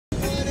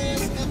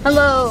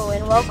Hello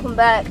and welcome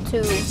back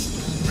to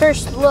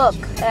first look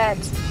at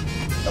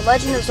The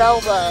Legend of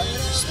Zelda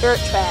Spirit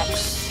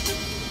Tracks.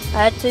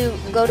 I had to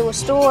go to a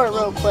store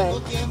real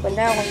quick, but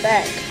now I'm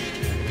back.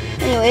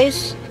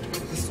 Anyways,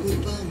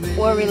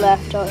 where we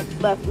last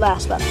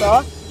left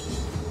off.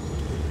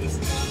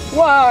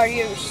 Why are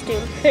you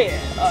still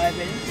here,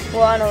 Ivan?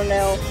 Well, I don't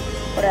know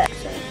what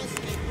accent.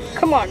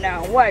 Come on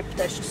now, wipe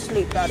the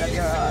sleep out of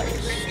your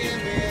eyes.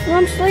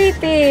 I'm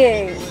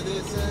sleeping.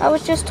 I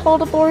was just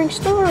told a boring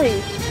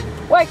story.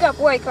 Wake up,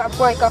 wake up,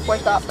 wake up,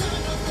 wake up.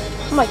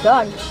 Oh my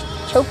god,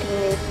 you're choking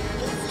me.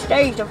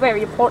 Today's a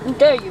very important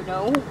day, you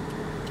know.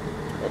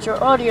 It's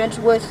your audience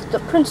with the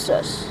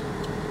princess.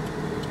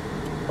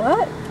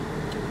 What?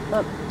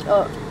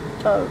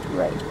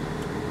 Right.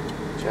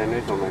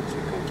 Chinese or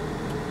Mexican?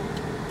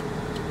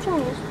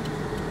 Chinese.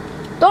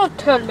 Don't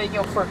tell me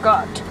you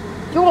forgot.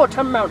 You won't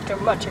amount to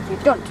much if you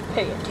don't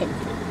pay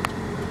attention.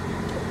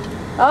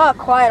 Ah,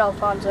 quiet,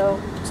 Alfonso.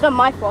 It's not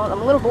my fault.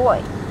 I'm a little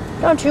boy.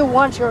 Don't you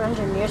want your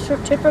engineer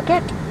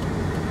certificate?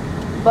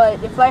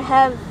 But if I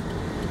have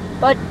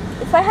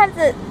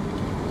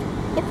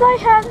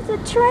the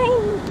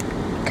train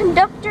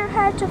conductor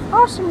hat of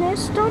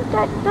awesomeness, doesn't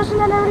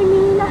that already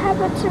mean I have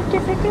a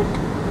certificate?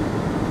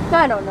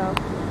 I don't know.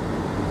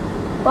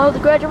 Well, the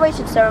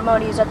graduation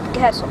ceremony is at the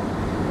castle.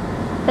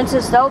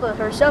 Princess Zelda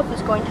herself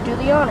is going to do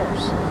the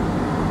honors.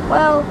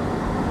 Well,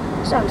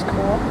 sounds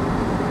cool.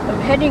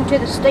 I'm heading to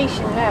the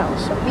station now,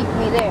 so meet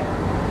me there.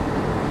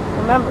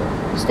 Remember,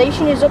 the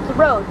station is up the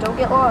road. Don't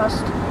get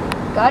lost.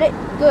 Got it?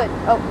 Good.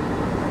 Oh.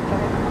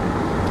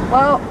 Okay.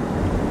 Well,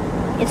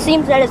 it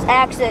seems that his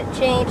accent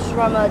changed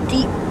from a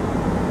deep,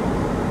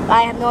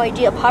 I have no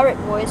idea, pirate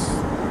voice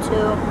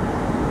to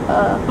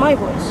my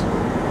voice.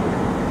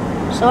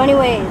 So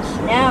anyways,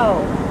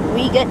 now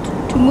we get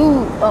to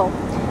move. Oh,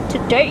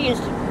 today is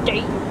the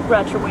day you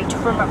graduate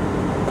from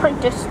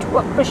apprentice to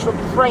official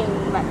train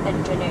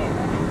engineer.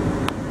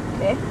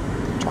 Okay?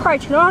 It's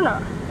quite an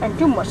honor, and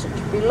you mustn't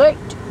be late.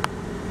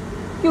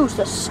 Use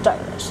the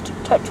stylus to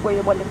touch where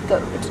you want to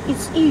go.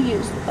 It's easy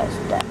as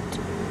that.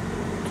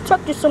 To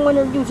talk to someone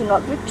or use an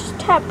object, just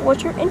tap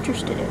what you're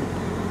interested in.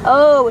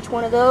 Oh, it's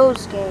one of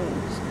those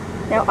games.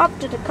 Now up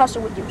to the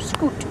castle with your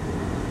scooter.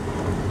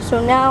 So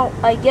now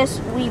I guess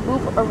we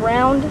move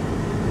around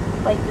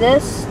like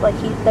this, like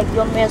the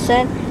young man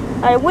said.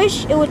 I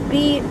wish it would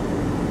be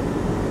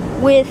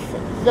with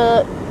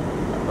the,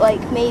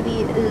 like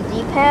maybe the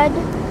D-pad.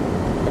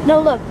 But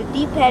no, look, the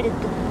D-pad is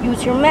to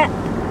use your map.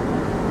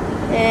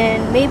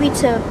 And maybe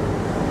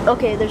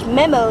okay, there's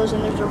memos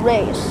and there's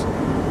erase.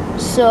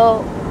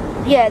 So,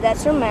 yeah,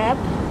 that's our map.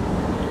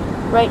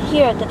 Right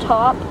here at the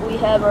top, we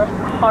have our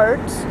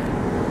hearts.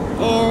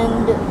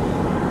 And,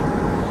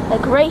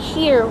 like right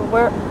here,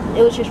 where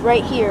it was just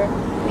right here,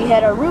 we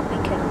had our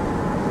rupee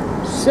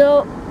count.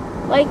 So,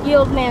 like the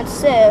old man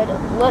said,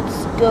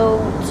 let's go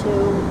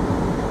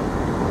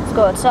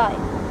outside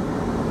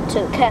to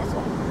the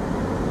castle.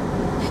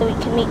 So we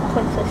can meet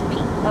Princess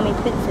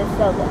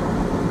Zelda.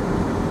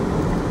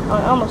 I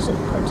almost said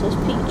Princess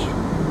Peach.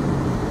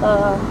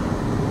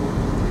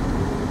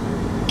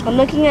 I'm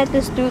looking at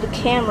this through the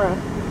camera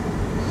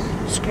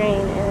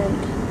screen, and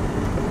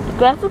the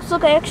graphics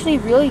look actually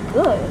really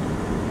good.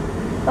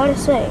 Gotta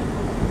say.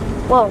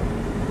 Whoa.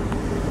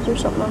 Is there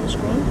something on the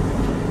screen?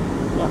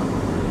 No.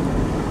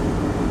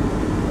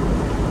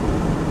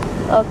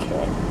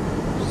 Okay.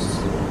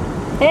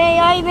 Hey,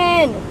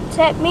 Ivan!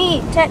 Tap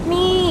me! Tap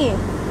me!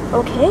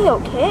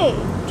 Okay.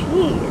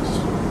 Jeez.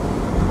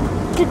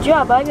 Good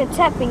job, Ivan.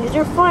 Tapping is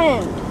your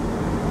friend.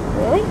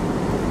 Really?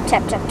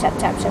 Tap, tap, tap,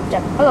 tap, tap,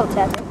 tap. Hello,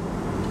 tapping.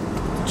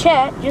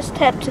 Chat, just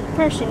tap to the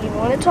person you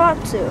want to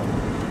talk to.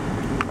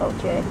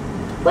 Okay.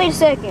 Wait a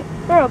second.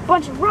 There are a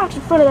bunch of rocks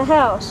in front of the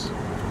house.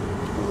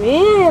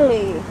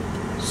 Really?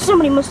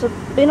 Somebody must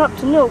have been up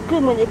to no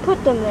good when they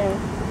put them there.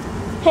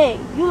 Hey,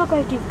 you look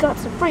like you've got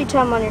some free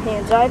time on your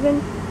hands,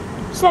 Ivan.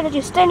 Instead of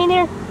just standing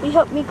there, will you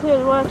help me clear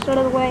the rocks out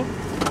of the way?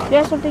 If you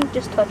have something,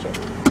 just touch it.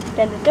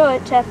 Then to do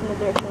it, tap in the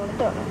direction you want to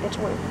go. It's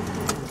weird.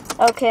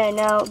 Okay,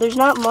 now, there's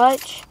not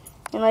much.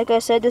 And like I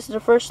said, this is the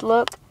first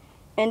look.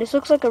 And this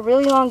looks like a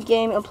really long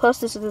game. And plus,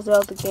 this is a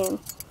Zelda game.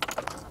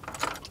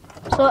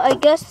 So, I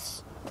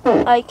guess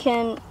I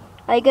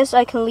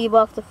can leave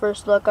off the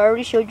first look. I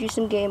already showed you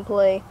some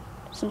gameplay,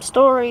 some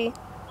story.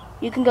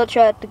 You can go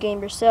try out the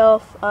game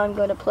yourself. I'm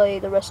going to play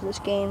the rest of this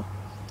game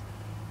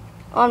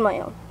on my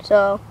own.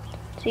 So,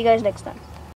 see you guys next time.